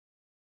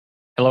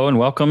Hello and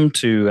welcome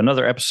to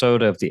another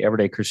episode of the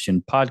Everyday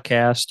Christian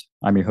Podcast.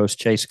 I'm your host,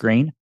 Chase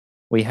Green.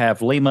 We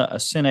have Lima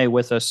Esene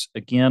with us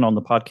again on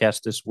the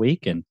podcast this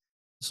week, and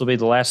this will be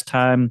the last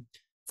time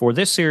for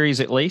this series,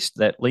 at least,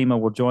 that Lima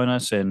will join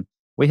us. And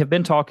we have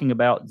been talking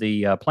about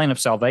the plan of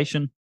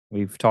salvation.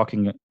 We've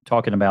talking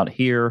about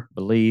hear,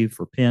 believe,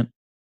 repent,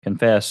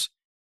 confess,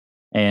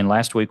 and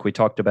last week we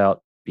talked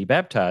about be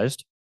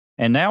baptized.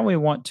 And now we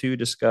want to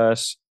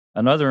discuss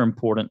another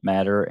important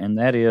matter, and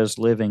that is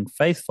living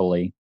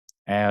faithfully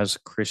as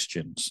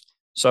Christians.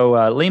 So,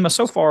 Lima,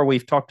 so far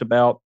we've talked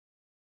about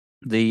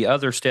the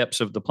other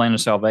steps of the plan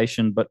of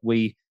salvation, but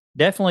we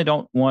definitely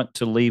don't want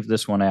to leave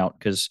this one out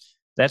because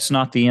that's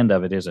not the end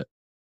of it, is it?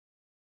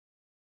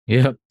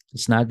 Yep,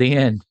 it's not the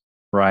end.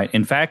 Right.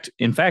 In fact,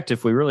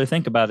 if we really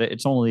think about it,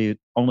 it's only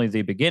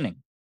the beginning.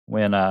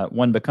 When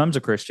one becomes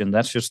a Christian,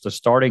 that's just the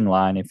starting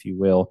line, if you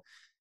will.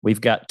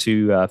 We've got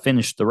to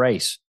finish the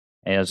race,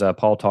 as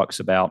Paul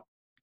talks about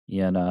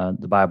in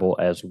the Bible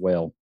as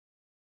well.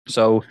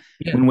 So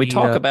Yeah, when we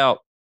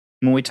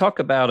we talk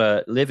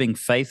about living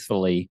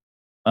faithfully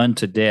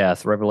unto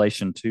death,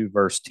 Revelation 2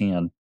 verse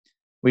 10,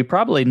 we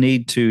probably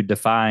need to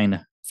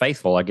define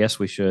faithful. I guess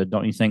we should,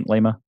 don't you think,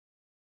 Lima?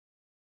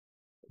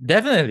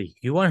 definitely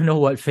you want to know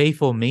what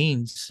faithful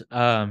means.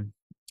 Uh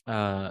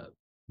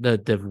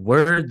the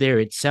word there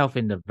itself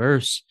in the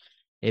verse,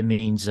 it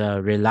means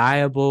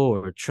reliable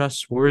or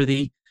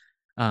trustworthy.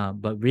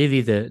 But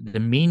really the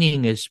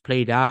meaning is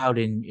played out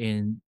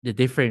in the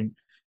different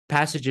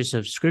passages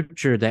of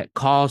scripture that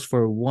calls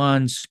for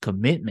one's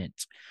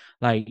commitment.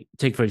 Like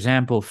take for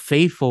example,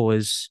 faithful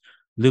is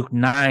Luke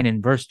 9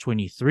 and verse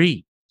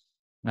 23.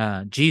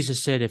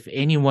 Jesus said, if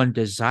anyone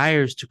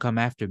desires to come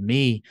after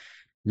me,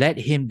 let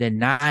him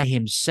deny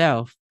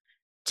himself,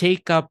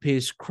 take up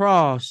his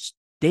cross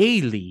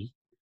daily,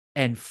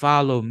 and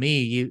follow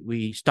me.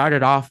 We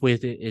started off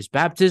with, is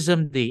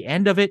baptism the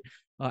end of it?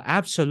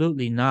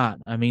 Absolutely not.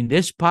 I mean,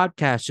 this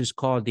podcast is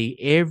called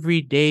the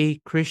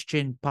Everyday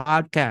Christian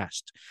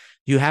Podcast.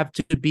 You have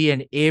to be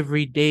an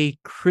everyday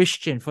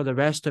Christian for the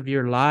rest of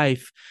your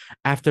life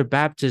after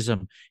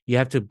baptism. You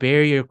have to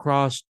bear your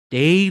cross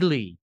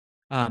daily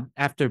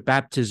after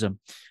baptism.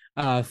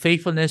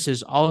 Faithfulness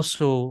is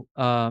also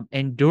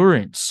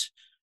endurance,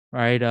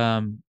 right?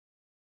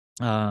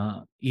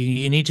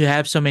 You need to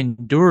have some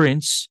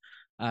endurance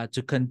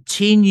to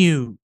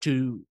continue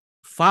to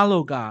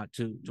follow God.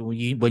 To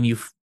when you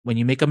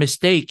make a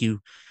mistake, you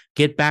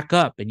get back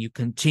up and you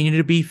continue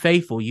to be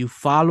faithful. You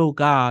follow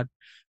God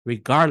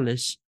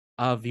regardless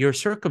of your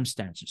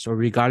circumstances or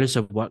regardless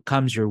of what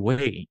comes your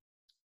way.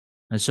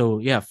 And so,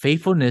 yeah,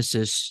 faithfulness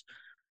is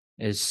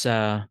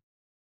uh,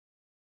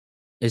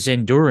 is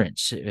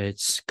endurance.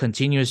 It's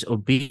continuous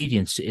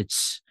obedience.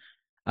 It's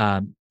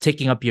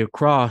taking up your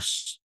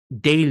cross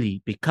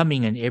daily,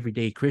 becoming an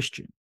everyday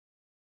Christian.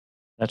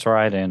 That's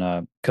right.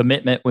 And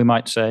commitment, we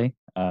might say,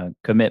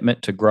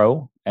 commitment to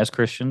grow as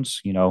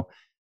Christians.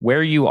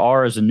 Where you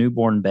are as a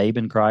newborn babe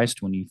in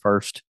Christ when you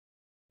first,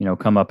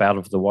 come up out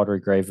of the watery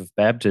grave of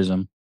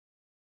baptism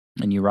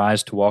and you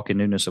rise to walk in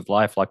newness of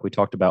life, like we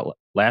talked about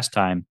last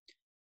time,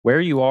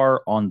 where you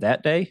are on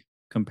that day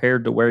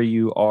compared to where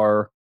you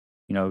are,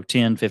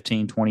 10,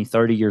 15, 20,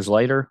 30 years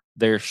later,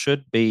 there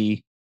should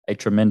be a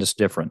tremendous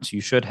difference. You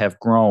should have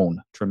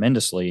grown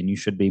tremendously and you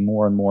should be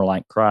more and more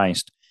like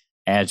Christ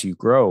as you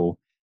grow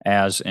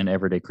as an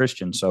everyday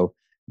Christian. So,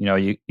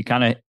 you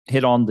kind of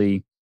hit on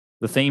the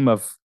theme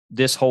of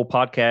this whole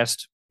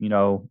podcast,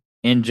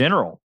 in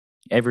general,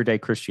 everyday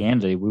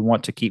Christianity. We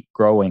want to keep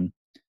growing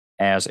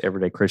as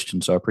everyday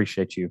Christians. So I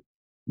appreciate you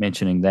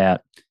mentioning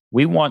that.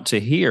 We want to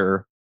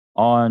hear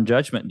on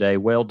Judgment Day,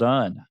 well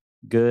done,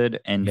 good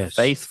and Yes.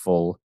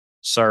 faithful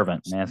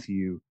servant,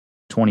 Matthew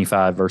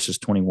 25, verses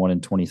 21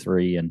 and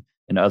 23, and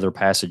other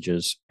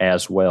passages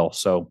as well.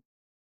 So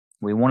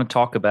we want to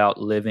talk about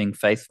living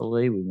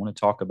faithfully. We want to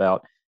talk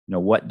about,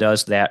 what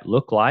does that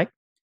look like?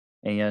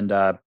 And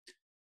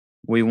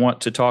we want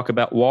to talk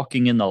about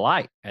walking in the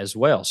light as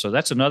well. So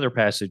that's another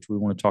passage we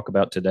want to talk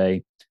about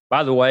today.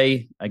 By the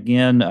way,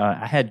 again,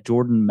 I had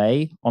Jordan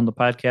May on the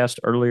podcast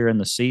earlier in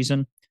the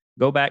season.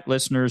 Go back,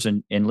 listeners,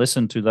 and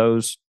listen to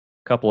those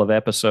couple of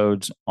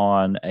episodes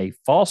on a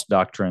false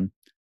doctrine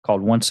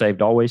called Once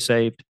Saved, Always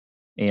Saved.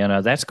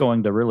 And that's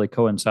going to really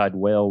coincide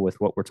well with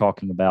what we're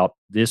talking about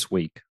this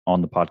week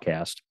on the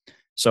podcast.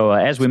 So,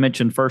 as we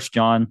mentioned, First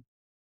John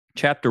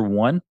chapter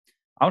 1,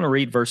 I want to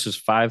read verses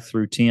 5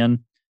 through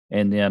 10.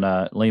 And then,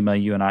 Lima,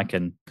 you and I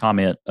can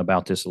comment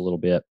about this a little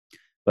bit.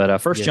 But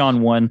First Yes.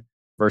 John 1,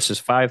 verses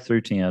 5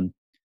 through 10,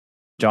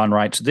 John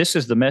writes, this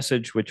is the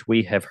message which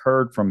we have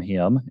heard from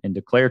him and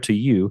declare to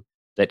you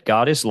that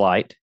God is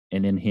light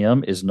and in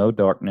him is no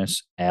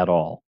darkness at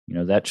all.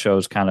 That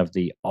shows kind of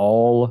the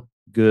all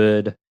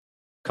good,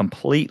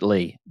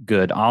 completely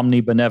good,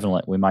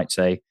 omnibenevolent, we might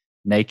say,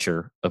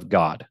 nature of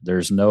God.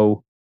 There's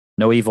no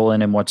evil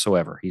in him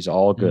whatsoever. He's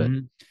all good.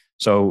 Mm-hmm.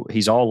 So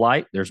he's all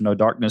light. There's no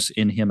darkness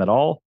in him at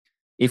all.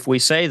 If we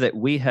say that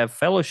we have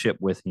fellowship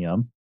with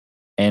him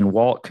and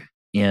walk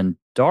in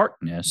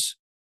darkness,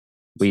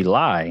 we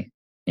lie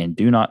and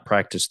do not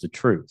practice the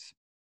truth.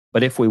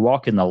 But if we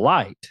walk in the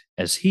light,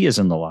 as he is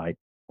in the light,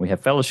 we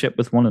have fellowship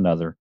with one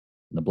another.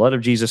 And the blood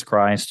of Jesus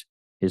Christ,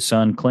 his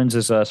son,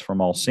 cleanses us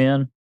from all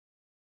sin.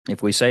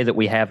 If we say that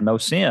we have no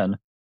sin,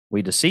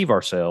 we deceive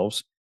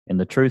ourselves, and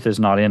the truth is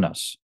not in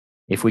us.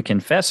 If we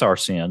confess our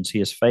sins,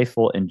 he is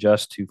faithful and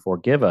just to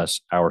forgive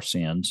us our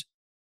sins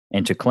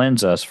and to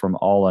cleanse us from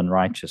all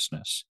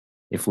unrighteousness.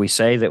 If we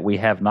say that we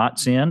have not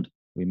sinned,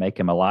 we make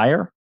him a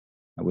liar.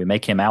 We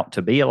make him out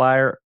to be a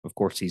liar. Of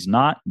course, he's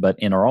not, but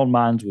in our own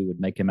minds, we would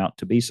make him out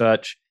to be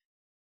such,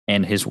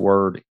 and his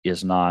word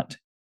is not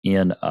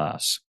in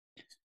us.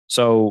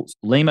 So,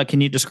 Lima,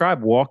 can you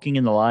describe walking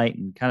in the light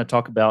and kind of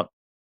talk about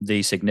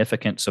the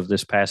significance of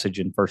this passage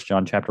in First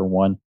John chapter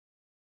 1?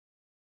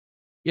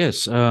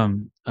 Yes.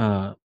 Again,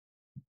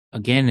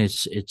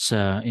 it's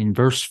in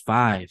verse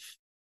 5.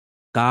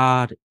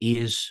 God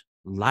is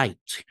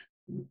light,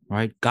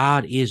 right?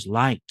 God is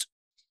light.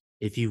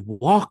 If you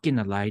walk in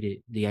the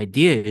light, the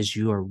idea is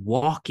you are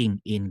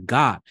walking in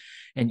God.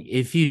 And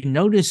if you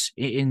notice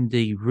in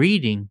the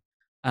reading,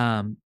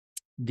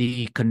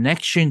 the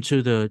connection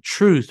to the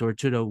truth or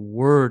to the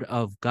word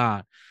of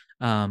God,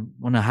 I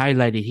want to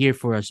highlight it here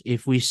for us.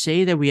 If we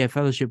say that we have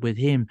fellowship with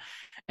him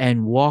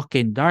and walk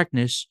in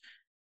darkness,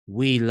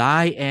 we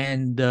lie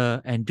and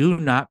do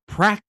not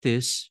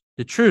practice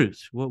the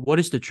truth. What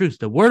is the truth?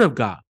 The word of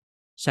God.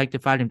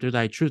 Sanctify him through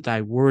thy truth.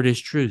 Thy word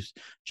is truth.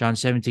 John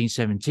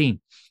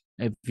 17:17.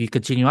 If you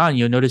continue on,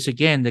 you'll notice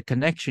again the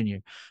connection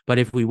here. But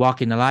if we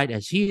walk in the light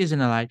as he is in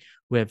the light,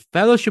 we have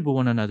fellowship with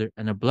one another,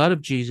 and the blood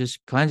of Jesus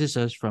cleanses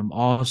us from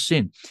all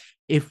sin.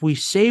 If we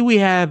say we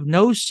have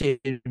no sin,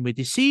 we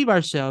deceive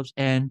ourselves,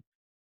 and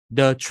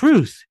the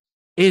truth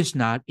is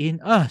not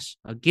in us.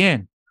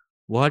 Again,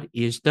 what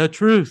is the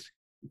truth?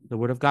 The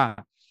word of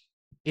God.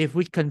 If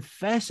we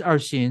confess our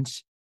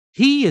sins,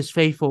 he is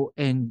faithful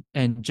and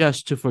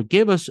just to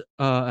forgive us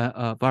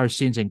of our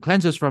sins and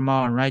cleanse us from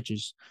all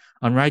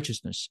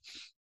unrighteousness.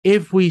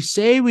 If we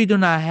say we do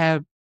not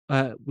have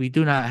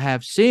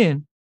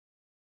sin,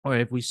 or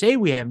if we say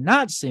we have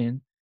not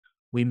sinned,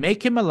 we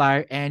make him a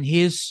liar, and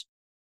his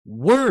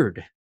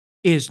word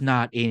is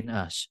not in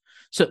us.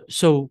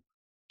 So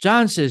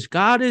John says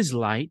God is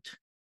light,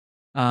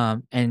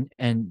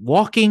 and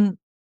walking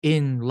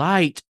in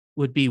light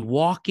would be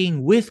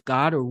walking with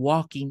God or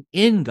walking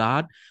in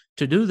God.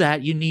 To do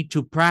that, you need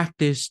to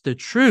practice the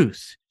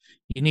truth.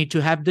 You need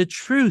to have the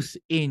truth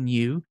in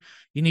you.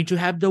 You need to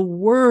have the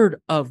word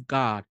of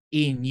God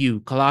in you.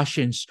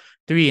 Colossians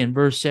 3 and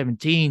verse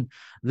 17,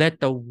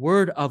 let the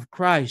word of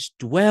Christ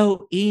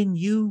dwell in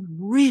you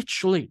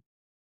richly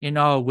in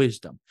all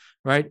wisdom,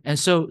 right? And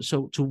so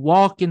to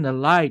walk in the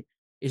light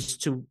is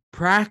to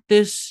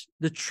practice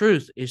the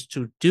truth, is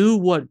to do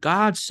what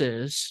God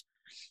says,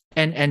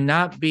 and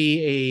not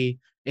be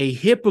a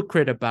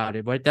hypocrite about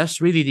it, right?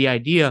 That's really the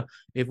idea.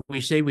 If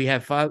we say we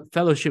have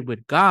fellowship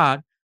with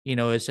God,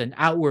 it's an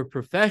outward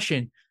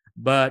profession,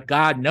 but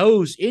God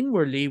knows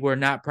inwardly we're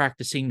not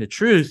practicing the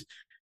truth,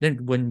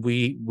 then when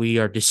we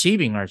are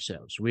deceiving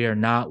ourselves, we are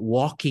not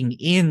walking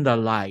in the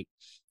light.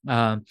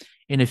 In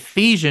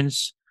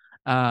Ephesians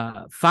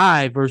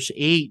 5, verse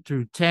 8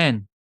 through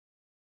 10,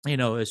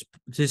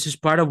 this is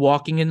part of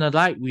walking in the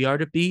light. We are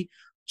to be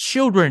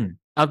children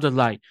of the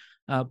light.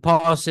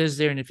 Paul says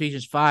there in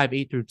Ephesians 5,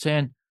 8 through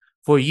 10,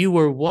 for you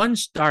were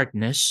once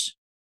darkness,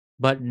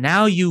 but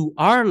now you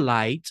are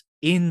light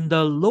in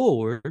the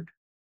Lord.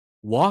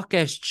 Walk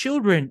as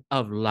children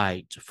of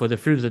light, for the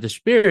fruit of the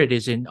Spirit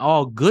is in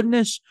all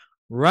goodness,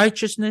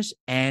 righteousness,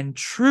 and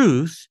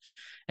truth.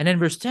 And then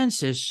verse 10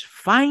 says,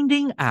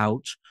 finding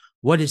out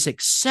what is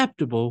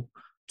acceptable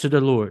to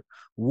the Lord.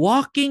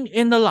 Walking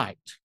in the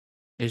light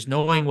is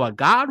knowing what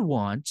God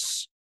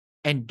wants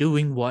and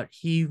doing what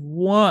he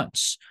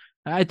wants.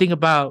 I think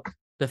about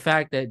the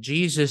fact that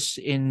Jesus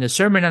in the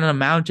Sermon on the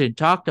Mountain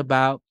talked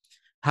about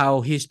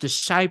how his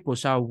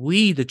disciples, how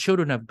we, the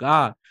children of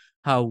God,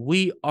 how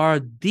we are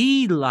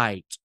the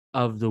light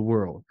of the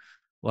world.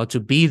 Well, to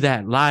be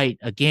that light,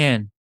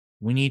 again,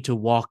 we need to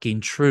walk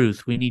in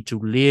truth. We need to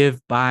live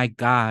by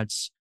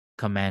God's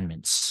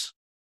commandments.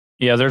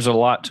 Yeah, there's a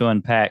lot to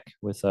unpack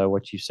with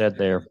what you said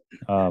there.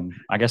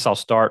 I guess I'll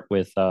start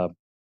with, our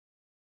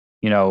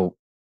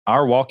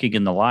walking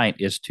in the light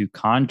is to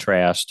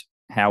contrast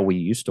how we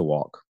used to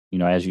walk.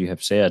 As you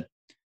have said,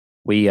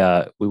 we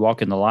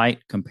walk in the light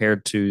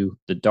compared to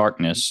the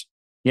darkness.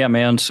 Yeah,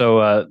 man.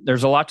 So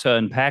there's a lot to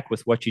unpack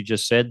with what you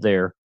just said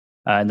there.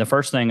 And the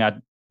first thing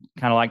I'd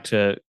kind of like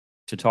to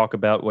talk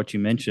about what you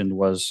mentioned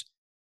was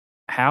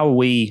how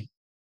we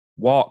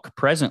walk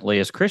presently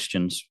as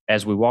Christians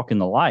as we walk in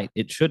the light.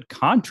 It should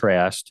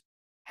contrast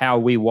how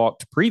we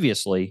walked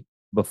previously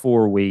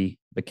before we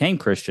became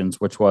Christians,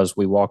 which was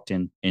we walked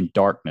in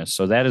darkness.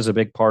 So that is a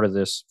big part of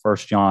this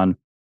First John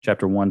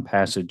chapter 1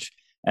 passage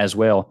as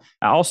well.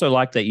 I also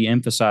like that you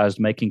emphasized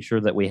making sure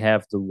that we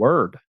have the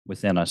word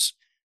within us.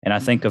 And I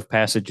think of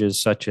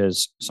passages such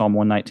as Psalm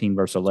 119,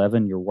 verse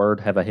 11, your word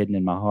have I hidden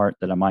in my heart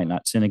that I might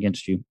not sin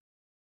against you.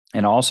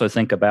 And I also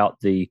think about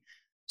the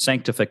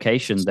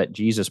sanctification that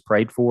Jesus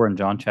prayed for in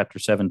John chapter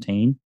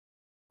 17.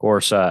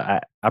 course,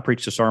 I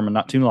preached a sermon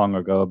not too long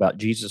ago about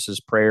Jesus's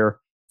prayer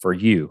for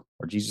you,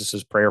 or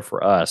Jesus's prayer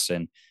for us.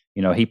 And,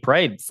 he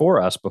prayed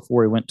for us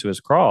before he went to his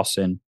cross,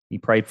 and he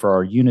prayed for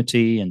our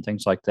unity and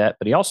things like that.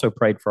 But he also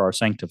prayed for our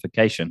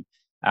sanctification,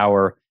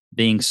 our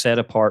being set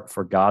apart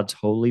for God's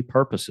holy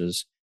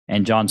purposes.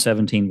 And John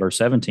 17, verse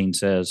 17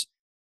 says,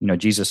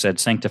 Jesus said,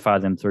 sanctify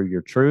them through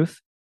your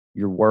truth.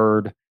 Your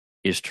word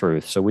is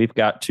truth. So we've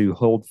got to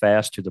hold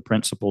fast to the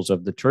principles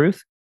of the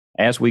truth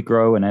as we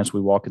grow and as we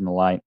walk in the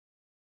light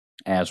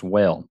as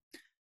well.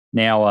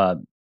 Now,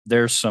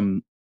 there's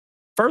some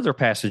further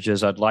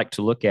passages I'd like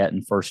to look at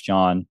in First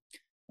John,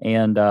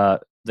 and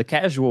the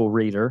casual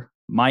reader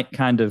might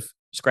kind of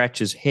scratch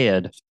his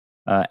head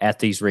at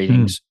these Mm.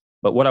 readings.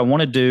 But what I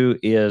want to do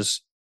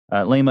is,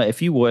 Lima,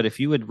 if you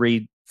would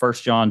read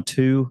First John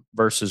 2,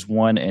 verses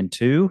 1 and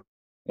 2,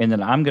 and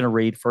then I'm going to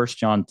read First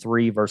John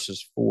 3,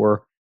 verses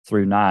 4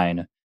 through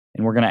 9.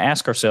 And we're going to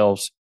ask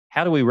ourselves,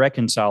 how do we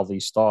reconcile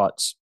these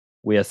thoughts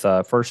with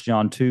 1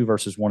 John 2,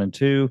 verses 1 and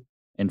 2,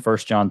 and 1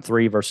 John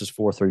 3, verses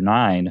 4 through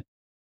 9,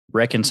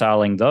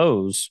 reconciling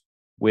those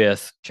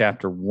with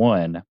chapter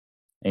 1,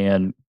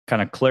 and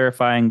kind of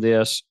clarifying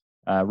this,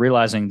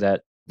 realizing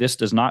that this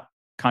does not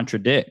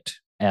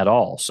contradict at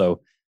all.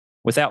 So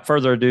without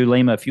further ado,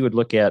 Lima, if you would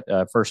look at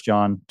 1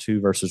 John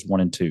 2, verses 1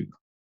 and 2.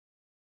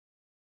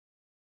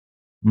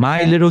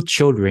 My little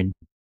children,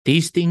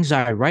 these things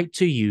I write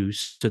to you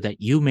so that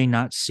you may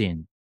not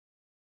sin.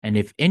 And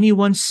if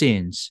anyone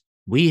sins,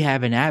 we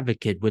have an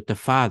advocate with the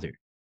Father,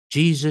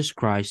 Jesus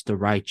Christ the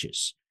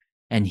righteous.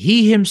 And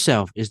he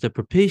himself is the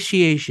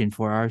propitiation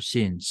for our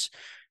sins,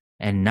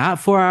 and not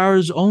for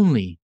ours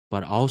only,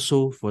 but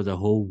also for the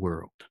whole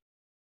world.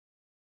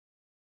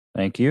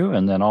 Thank you.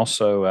 And then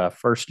also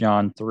 1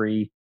 John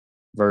 3,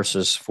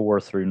 verses 4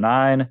 through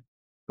 9.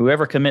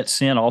 Whoever commits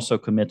sin also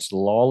commits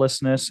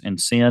lawlessness, and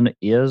sin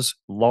is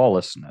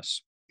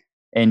lawlessness.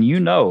 And you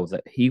know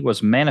that he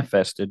was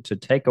manifested to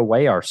take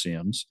away our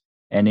sins,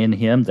 and in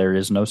him there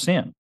is no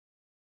sin.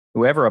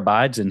 Whoever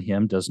abides in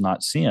him does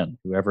not sin.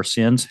 Whoever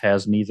sins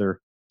has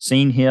neither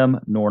seen him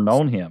nor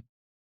known him.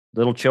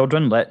 Little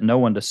children, let no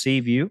one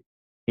deceive you.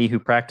 He who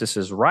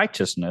practices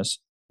righteousness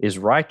is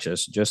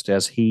righteous just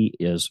as he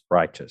is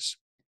righteous.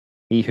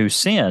 He who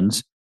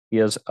sins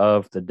is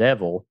of the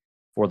devil,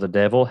 for the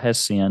devil has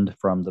sinned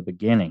from the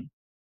beginning.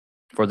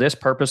 For this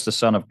purpose the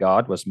Son of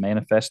God was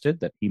manifested,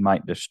 that he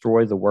might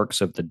destroy the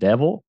works of the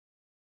devil.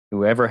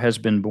 Whoever has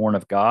been born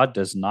of God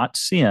does not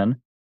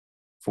sin,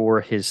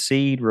 for his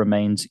seed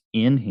remains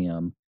in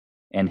him,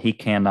 and he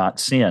cannot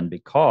sin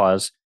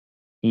because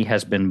he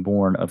has been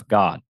born of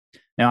God.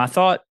 Now, I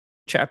thought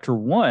chapter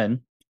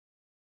 1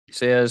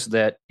 says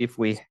that if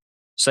we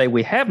say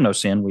we have no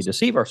sin, we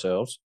deceive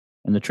ourselves,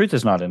 and the truth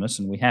is not in us,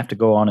 and we have to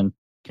go on and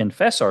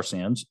confess our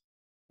sins.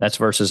 That's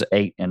verses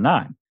 8 and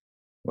 9.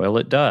 Well,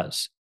 it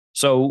does.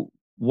 So,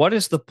 what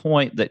is the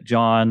point that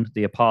John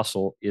the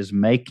Apostle is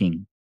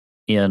making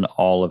in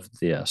all of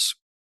this?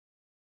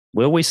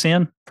 Will we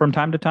sin from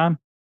time to time?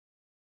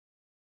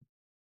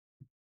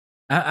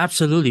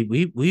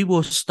 Absolutely. We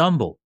will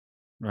stumble,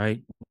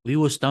 right? We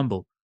will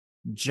stumble.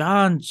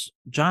 John's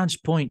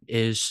point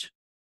is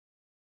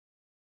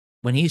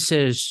when he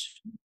says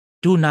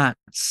do not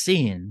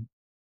sin,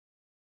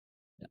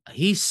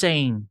 he's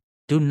saying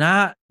do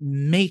not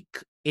make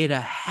it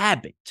a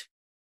habit,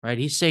 right?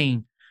 He's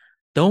saying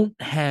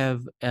don't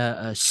have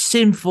a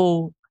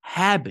sinful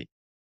habit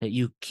that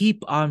you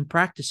keep on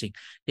practicing,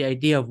 the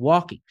idea of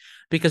walking,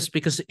 because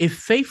if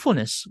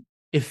faithfulness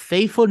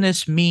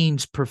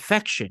means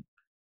perfection,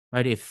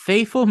 right? If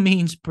faithful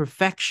means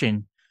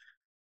perfection,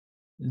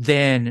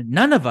 then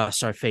none of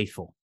us are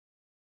faithful,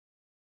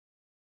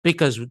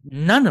 because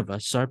none of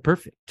us are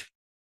perfect,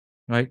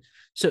 right?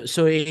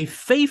 So a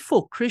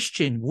faithful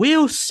Christian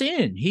will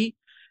sin.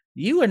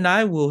 You and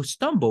I will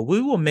stumble.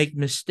 We will make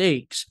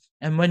mistakes.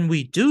 And when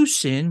we do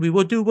sin, we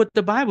will do what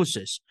the Bible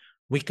says.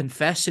 We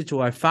confess it to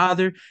our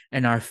Father,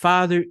 and our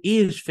Father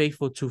is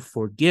faithful to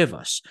forgive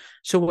us.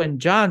 So when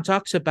John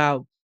talks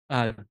about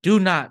do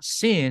not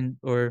sin,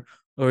 or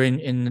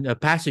in a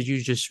passage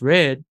you just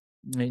read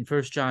in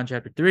 1 John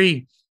chapter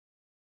 3,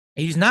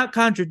 he's not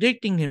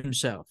contradicting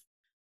himself.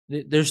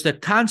 There's the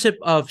concept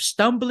of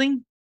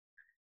stumbling,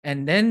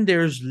 and then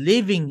there's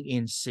living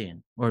in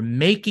sin or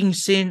making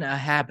sin a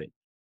habit.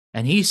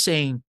 And he's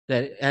saying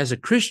that as a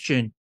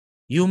Christian,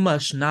 you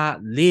must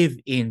not live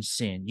in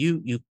sin.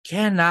 You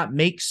cannot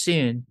make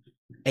sin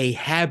a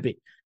habit.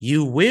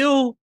 You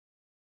will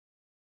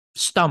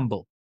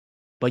stumble,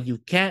 but you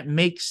can't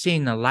make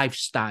sin a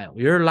lifestyle.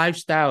 Your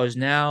lifestyle is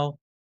now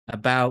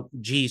about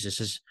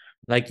Jesus. It's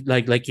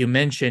like you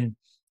mentioned,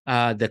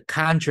 the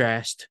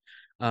contrast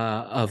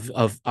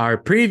of our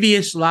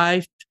previous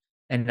life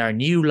and our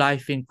new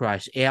life in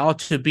Christ. It ought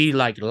to be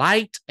like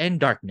light and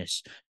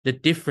darkness, the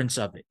difference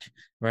of it,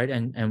 right?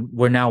 And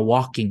we're now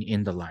walking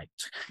in the light.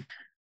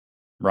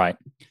 Right.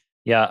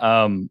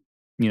 Yeah.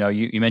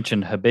 You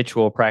mentioned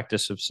habitual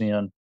practice of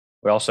sin.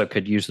 We also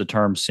could use the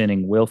term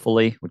sinning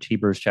willfully, which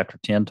Hebrews chapter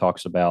 10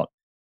 talks about.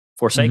 Mm-hmm.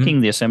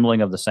 Forsaking the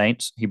assembling of the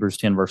saints, Hebrews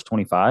 10, verse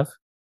 25,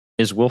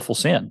 is willful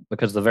sin,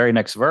 because the very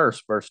next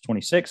verse, verse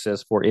 26,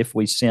 says, "For if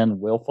we sin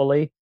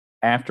willfully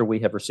after we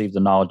have received the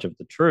knowledge of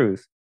the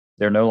truth,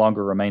 there no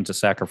longer remains a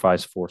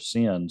sacrifice for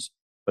sins,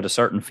 but a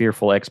certain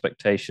fearful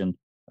expectation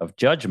of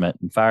judgment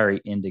and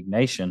fiery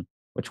indignation,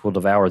 which will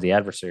devour the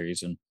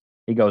adversaries." And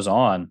he goes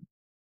on,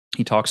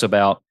 he talks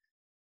about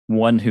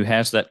one who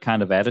has that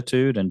kind of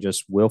attitude and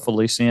just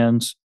willfully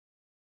sins.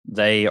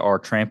 They are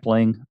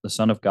trampling the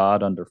Son of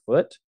God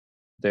underfoot.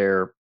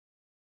 They're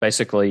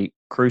basically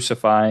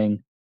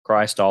crucifying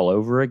Christ all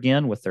over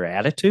again with their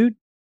attitude.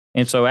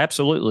 And so,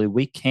 absolutely,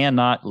 we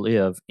cannot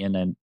live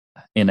in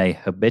a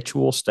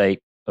habitual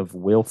state of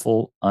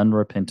willful,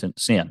 unrepentant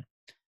sin.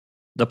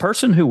 The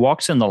person who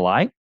walks in the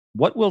light,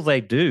 what will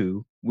they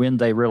do when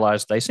they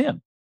realize they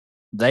sin?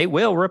 They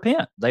will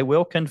repent. They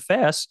will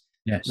confess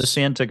the Yes.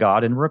 sin to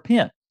God and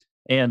repent.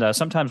 And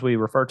sometimes we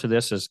refer to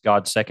this as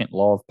God's second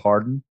law of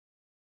pardon.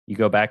 You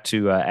go back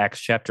to Acts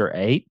chapter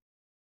 8,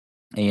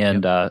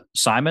 and Yep.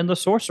 Simon the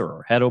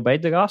sorcerer had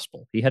obeyed the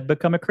gospel. He had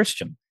become a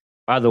Christian.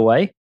 By the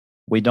way,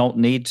 we don't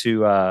need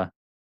to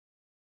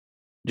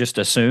just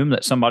assume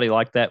that somebody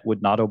like that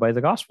would not obey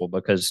the gospel,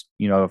 because,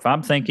 if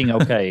I'm thinking,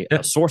 okay,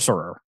 a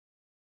sorcerer,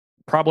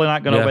 probably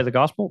not going to obey Yeah. the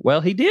gospel.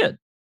 Well, he did.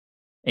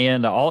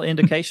 And all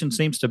indication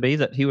seems to be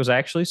that he was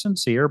actually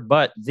sincere,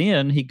 but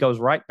then he goes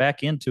right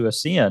back into a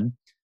sin,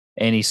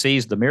 and he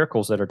sees the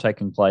miracles that are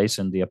taking place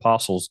and the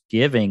apostles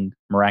giving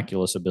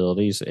miraculous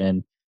abilities.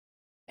 And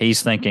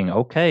he's thinking,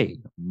 okay,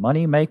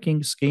 money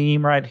making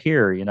scheme right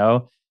here,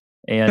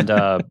 and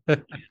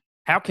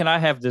how can I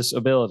have this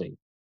ability?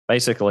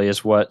 Basically,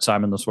 is what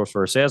Simon the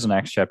sorcerer says in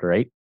Acts chapter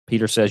 8.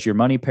 Peter says, "Your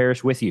money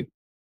perish with you."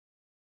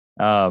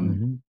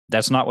 Hmm.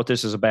 That's not what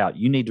this is about.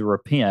 You need to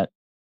repent.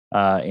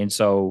 And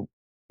so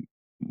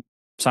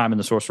Simon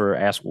the sorcerer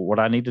asks, "Well, what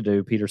I need to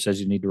do?" Peter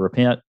says, "You need to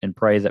repent and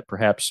pray that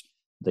perhaps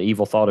the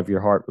evil thought of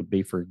your heart would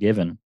be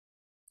forgiven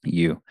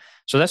you."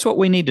 So that's what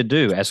we need to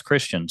do as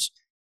Christians.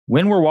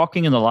 When we're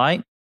walking in the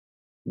light,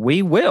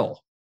 we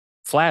will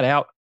flat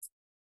out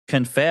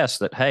confess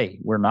that, hey,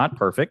 we're not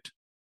perfect.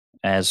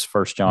 As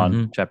First John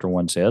Hmm. chapter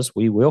 1 says,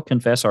 we will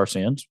confess our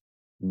sins.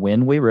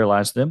 When we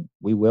realize them,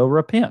 we will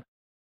repent,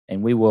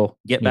 and we will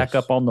get back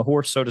up Yes. on the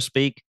horse, so to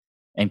speak,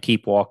 and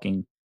keep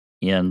walking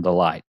in the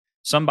light.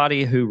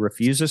 Somebody who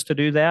refuses to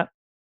do that,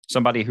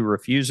 somebody who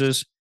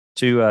refuses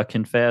to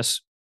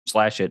confess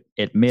slash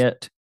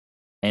admit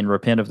and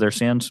repent of their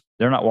sins,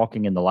 they're not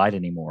walking in the light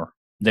anymore.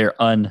 They're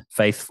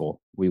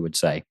unfaithful, we would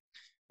say.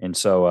 And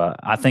so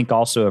I think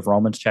also of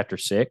Romans chapter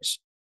 6,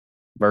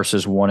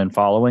 verses 1 and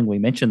following. We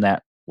mentioned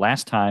that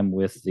last time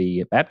with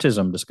the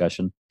baptism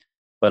discussion,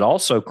 but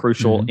also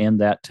crucial Hmm. in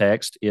that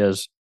text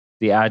is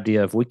the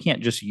idea of we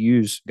can't just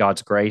use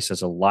God's grace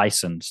as a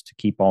license to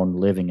keep on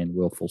living in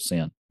willful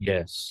sin.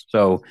 Yes.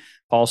 So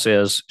Paul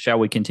says, "Shall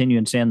we continue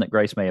in sin that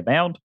grace may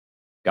abound?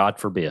 God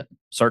forbid.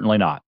 Certainly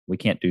not. We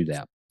can't do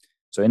that."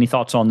 So, any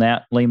thoughts on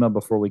that, Lima,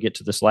 before we get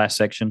to this last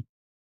section?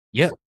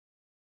 Yeah.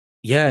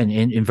 Yeah. And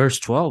in verse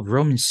 12,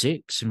 Romans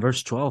 6, in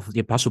verse 12, the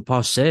Apostle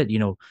Paul said,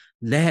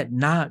 let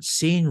not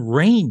sin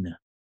reign,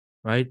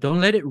 right?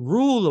 Don't let it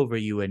rule over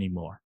you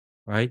anymore,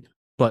 right?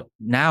 But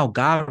now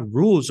God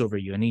rules over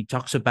you. And he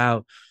talks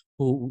about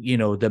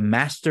the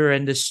master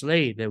and the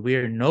slave, that we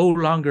are no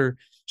longer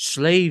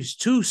slaves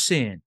to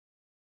sin,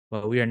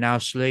 but we are now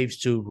slaves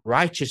to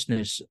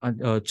righteousness,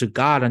 to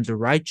God unto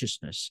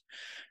righteousness.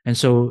 And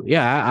so,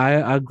 yeah,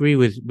 I agree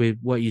with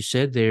what you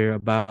said there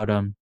about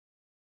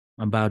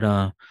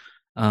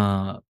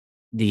uh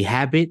the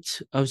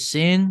habit of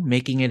sin,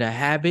 making it a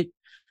habit,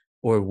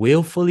 or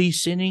willfully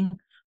sinning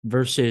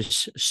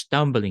versus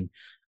stumbling.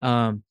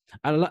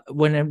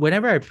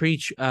 Whenever I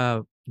preach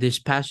this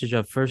passage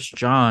of First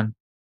John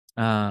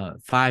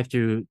 5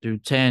 through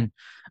 10,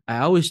 I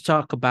always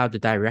talk about the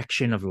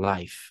direction of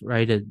life,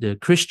 right? The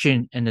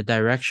Christian and the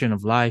direction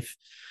of life.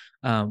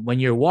 When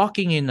you're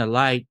walking in the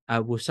light, I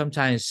will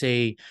sometimes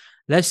say,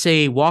 let's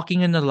say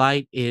walking in the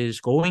light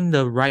is going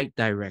the right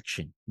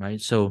direction,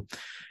 right? So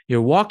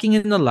you're walking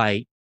in the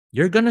light,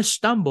 you're going to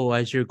stumble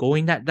as you're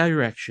going that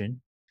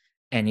direction.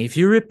 And if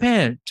you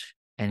repent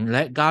and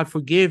let God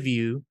forgive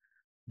you,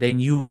 then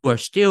you are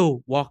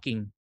still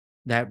walking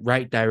that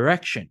right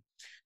direction.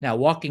 Now,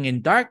 walking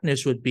in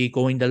darkness would be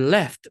going the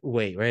left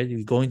way, right?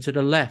 You're going to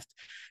the left.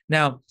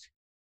 Now,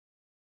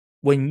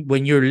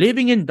 when you're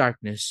living in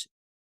darkness,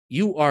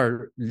 you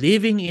are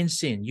living in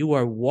sin. You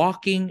are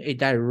walking a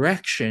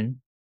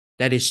direction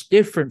that is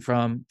different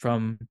from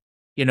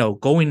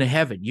going to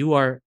heaven. You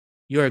are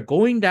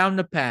going down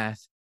the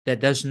path that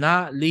does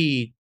not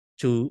lead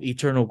to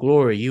eternal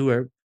glory. You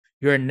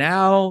are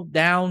now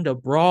down the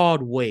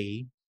broad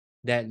way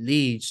that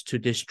leads to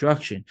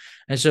destruction.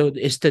 And so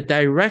it's the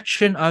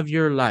direction of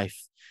your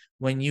life.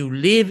 When you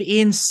live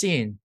in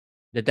sin,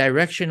 the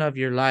direction of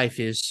your life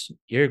is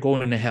you're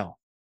going to hell.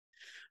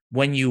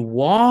 When you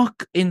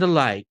walk in the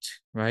light,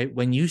 right?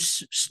 When you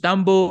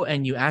stumble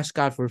and you ask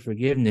God for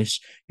forgiveness,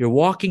 you're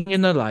walking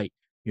in the light,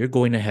 you're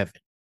going to heaven.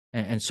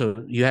 And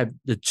so you have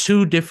the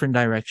two different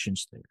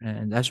directions there.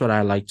 And that's what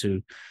I like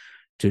to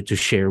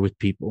share with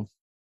people.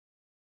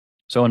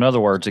 So, in other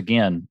words,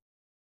 again,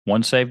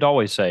 once saved,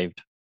 always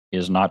saved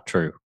is not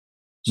true.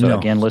 So No.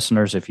 again,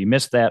 listeners, if you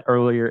missed that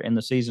earlier in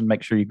the season,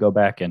 make sure you go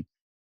back and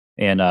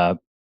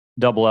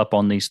double up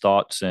on these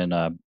thoughts. And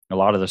a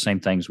lot of the same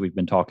things we've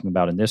been talking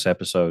about in this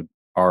episode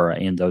are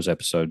in those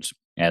episodes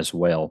as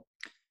well.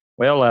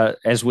 Well,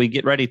 as we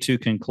get ready to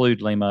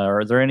conclude, Lima,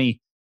 are there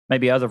any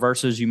maybe other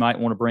verses you might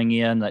want to bring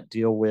in that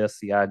deal with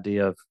the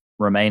idea of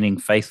remaining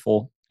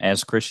faithful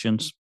as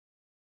Christians?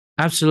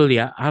 Absolutely.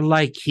 I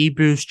like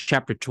Hebrews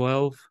chapter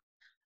 12,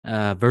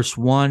 verse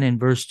 1 and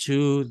verse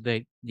 2.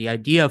 The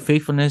idea of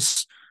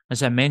faithfulness,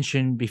 as I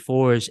mentioned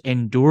before, is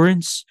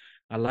endurance.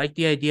 I like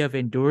the idea of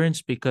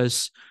endurance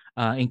because,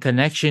 in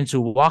connection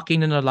to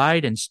walking in the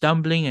light and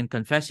stumbling and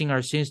confessing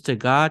our sins to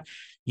God,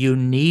 you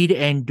need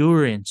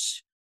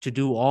endurance to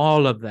do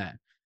all of that.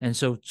 And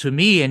so, to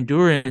me,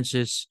 endurance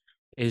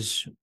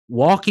is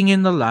walking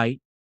in the light,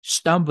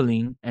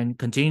 stumbling, and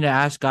continue to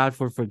ask God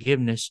for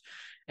forgiveness.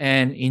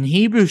 And in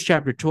Hebrews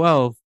chapter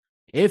 12,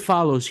 it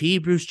follows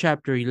Hebrews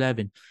chapter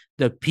 11.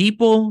 The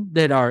people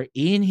that are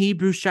in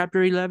Hebrews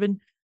chapter 11,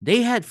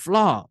 they had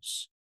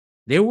flaws.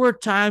 There were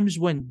times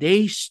when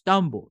they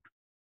stumbled,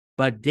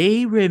 but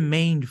they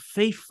remained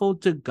faithful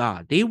to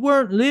God. They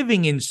weren't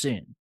living in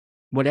sin.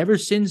 Whatever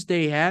sins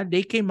they had,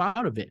 they came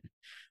out of it,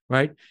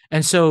 right?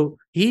 And so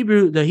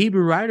the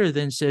Hebrew writer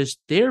then says,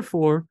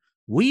 therefore,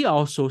 we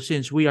also,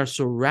 since we are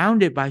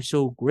surrounded by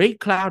so great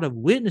cloud of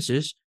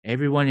witnesses,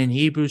 everyone in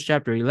Hebrews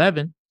chapter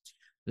 11,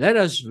 let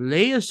us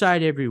lay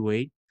aside every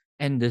weight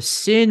and the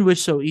sin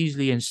which so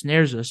easily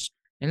ensnares us,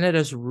 and let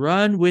us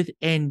run with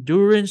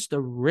endurance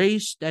the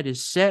race that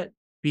is set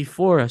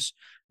before us.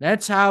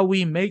 That's how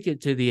we make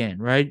it to the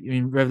end, right?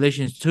 In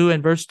Revelations 2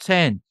 and verse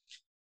 10,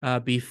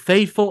 be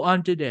faithful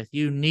unto death.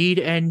 You need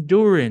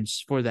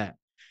endurance for that.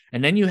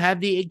 And then you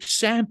have the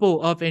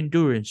example of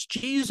endurance,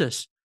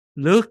 Jesus,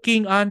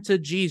 looking unto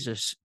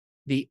Jesus,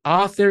 the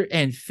author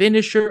and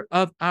finisher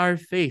of our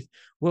faith.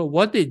 Well,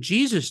 what did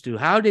Jesus do?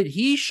 How did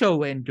he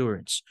show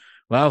endurance?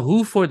 Well,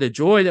 who for the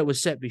joy that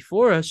was set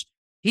before us,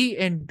 he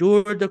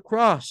endured the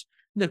cross.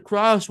 The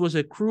cross was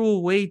a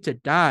cruel way to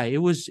die. It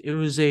was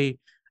a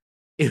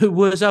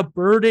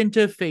burden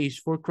to face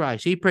for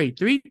Christ. He prayed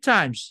 3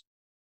 times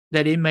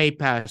that it may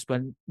pass,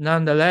 but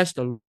nonetheless,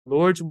 the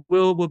Lord's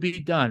will be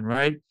done,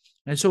 right?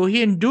 And so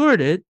he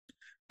endured it,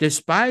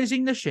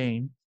 despising the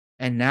shame,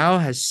 and now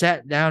has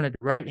sat down at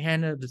the right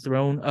hand of the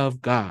throne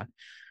of God.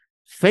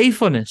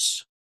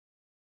 Faithfulness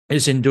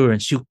is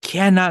endurance. You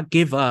cannot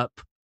give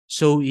up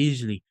so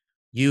easily.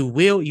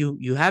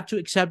 You have to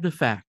accept the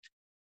fact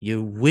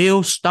you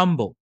will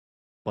stumble,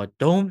 but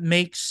don't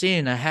make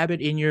sin a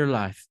habit in your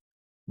life.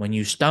 When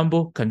you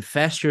stumble,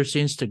 confess your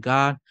sins to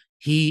God.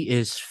 He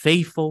is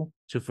faithful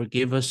to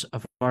forgive us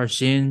of our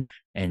sin,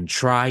 and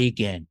try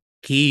again.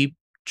 Keep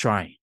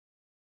trying.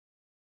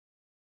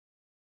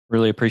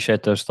 Really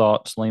appreciate those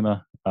thoughts,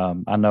 Lima.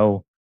 I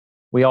know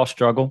we all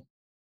struggle.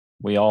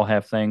 We all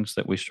have things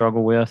that we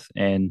struggle with,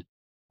 and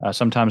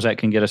sometimes that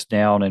can get us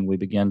down, and we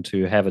begin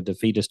to have a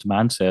defeatist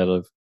mindset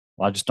of,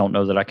 well, I just don't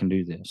know that I can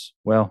do this.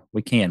 Well,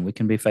 we can. We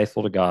can be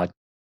faithful to God.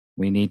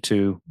 We need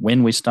to,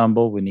 when we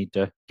stumble, we need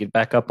to get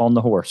back up on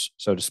the horse,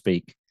 so to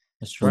speak.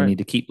 That's We right. need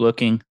to keep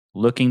looking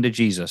to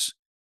Jesus,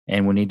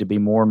 and we need to be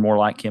more and more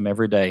like Him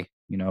every day.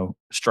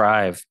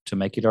 Strive to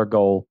make it our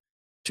goal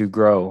to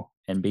grow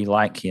and be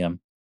like Him.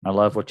 I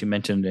love what you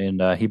mentioned in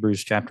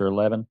Hebrews chapter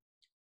 11.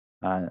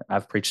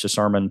 I've preached a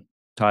sermon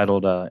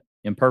titled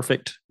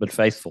 "Imperfect but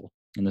Faithful,"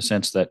 in the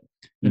sense that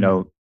you Mm.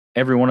 know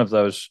every one of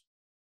those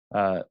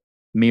uh,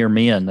 mere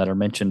men that are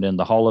mentioned in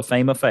the Hall of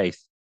Fame of Faith,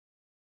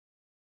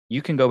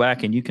 you can go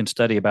back and you can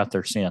study about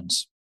their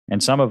sins,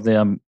 and some of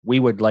them we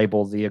would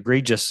label the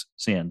egregious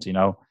sins,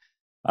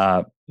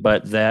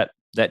 but that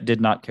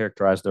did not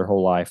characterize their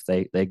whole life.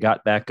 They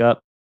got back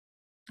up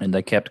and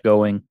they kept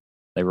going.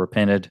 They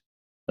repented.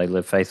 They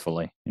lived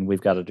faithfully, and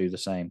we've got to do the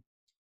same.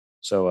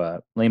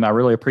 So, Liam, I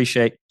really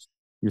appreciate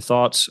your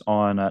thoughts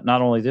on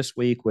not only this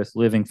week with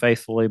living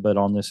faithfully, but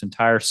on this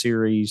entire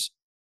series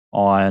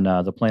on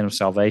the plan of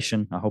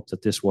salvation. I hope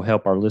that this will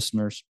help our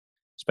listeners,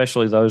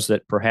 especially those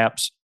that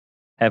perhaps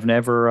have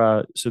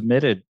never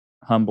submitted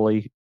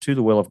humbly to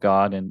the will of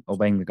God and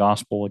obeying the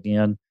gospel.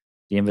 Again,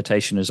 the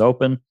invitation is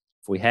open.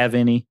 If we have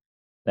any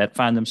that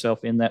find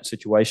themselves in that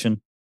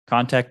situation,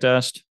 contact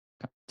us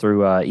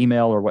through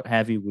email or what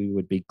have you. We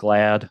would be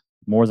glad,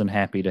 more than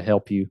happy to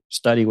help you,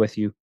 study with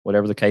you,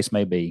 whatever the case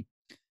may be.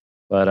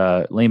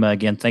 But Lima,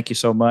 again, thank you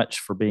so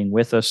much for being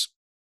with us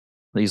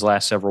these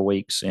last several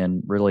weeks,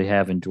 and really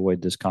have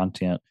enjoyed this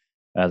content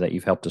that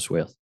you've helped us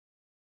with.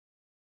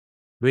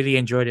 Really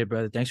enjoyed it,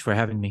 brother. Thanks for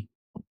having me.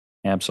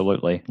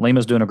 Absolutely.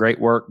 Lima's doing a great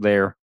work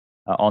there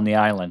on the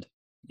island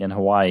in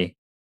Hawaii.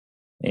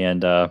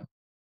 And the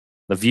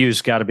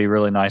view's got to be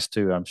really nice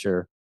too, I'm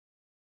sure.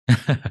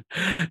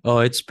 Oh,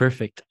 it's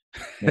perfect.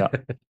 Yeah.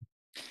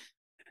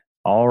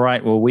 All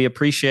right. Well, we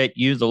appreciate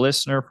you, the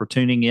listener, for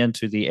tuning in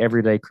to the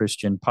Everyday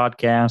Christian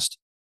podcast.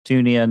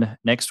 Tune in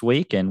next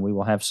week, and we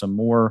will have some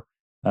more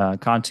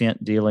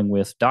content dealing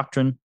with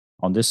doctrine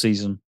on this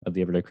season of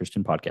the Everyday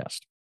Christian podcast.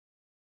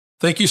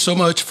 Thank you so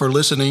much for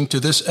listening to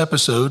this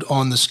episode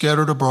on the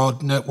Scattered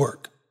Abroad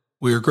Network.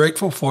 We are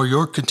grateful for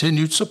your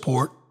continued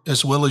support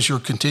as well as your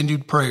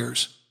continued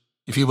prayers.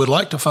 If you would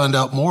like to find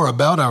out more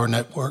about our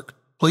network,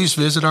 please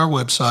visit our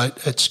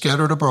website at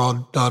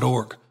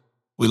scatteredabroad.org.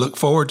 We look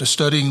forward to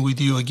studying with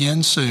you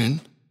again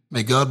soon.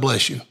 May God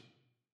bless you.